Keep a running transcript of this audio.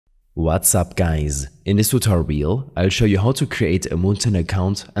What's up guys, in this tutorial I'll show you how to create a Moonton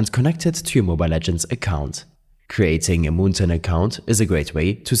account and connect it to your Mobile Legends account. Creating a Moonton account is a great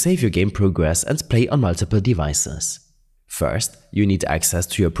way to save your game progress and play on multiple devices. First, you need access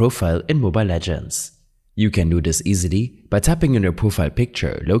to your profile in Mobile Legends. You can do this easily by tapping on your profile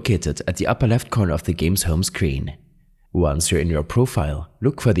picture located at the upper left corner of the game's home screen. Once you're in your profile,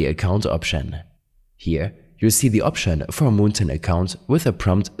 look for the account option. Here, you'll see the option for a Moonton account with a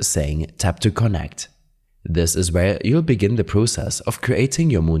prompt saying tap to connect. This is where you'll begin the process of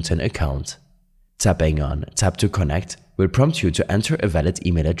creating your Moonton account. Tapping on tap to connect will prompt you to enter a valid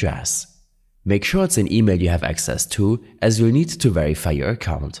email address. Make sure it's an email you have access to, as you'll need to verify your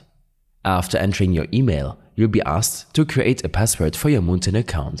account. After entering your email, you'll be asked to create a password for your Moonton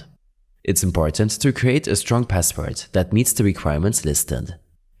account. It's important to create a strong password that meets the requirements listed.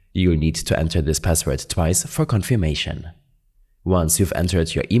 You'll need to enter this password twice for confirmation. Once you've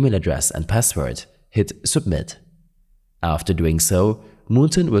entered your email address and password, hit Submit. After doing so,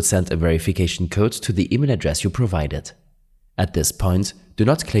 Moonton will send a verification code to the email address you provided. At this point, do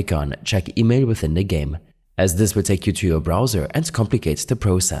not click on Check email within the game, as this will take you to your browser and complicate the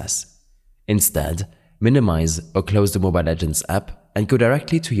process. Instead, minimize or close the Mobile Legends app and go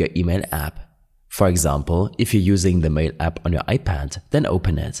directly to your email app. For example, if you're using the Mail app on your iPad, then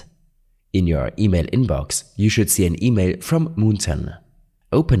open it. In your email inbox, you should see an email from Moonton.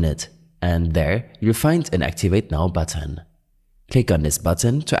 Open it, and there you'll find an Activate Now button. Click on this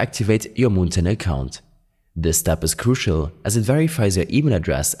button to activate your Moonton account. This step is crucial as it verifies your email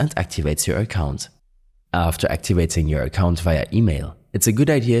address and activates your account. After activating your account via email, it's a good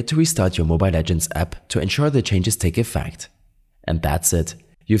idea to restart your Mobile Legends app to ensure the changes take effect. And that's it.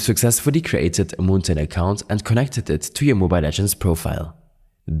 You've successfully created a Moonton account and connected it to your Mobile Legends profile.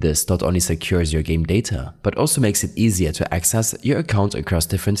 This not only secures your game data, but also makes it easier to access your account across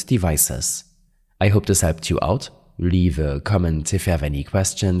different devices. I hope this helped you out. Leave a comment if you have any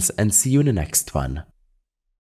questions and see you in the next one.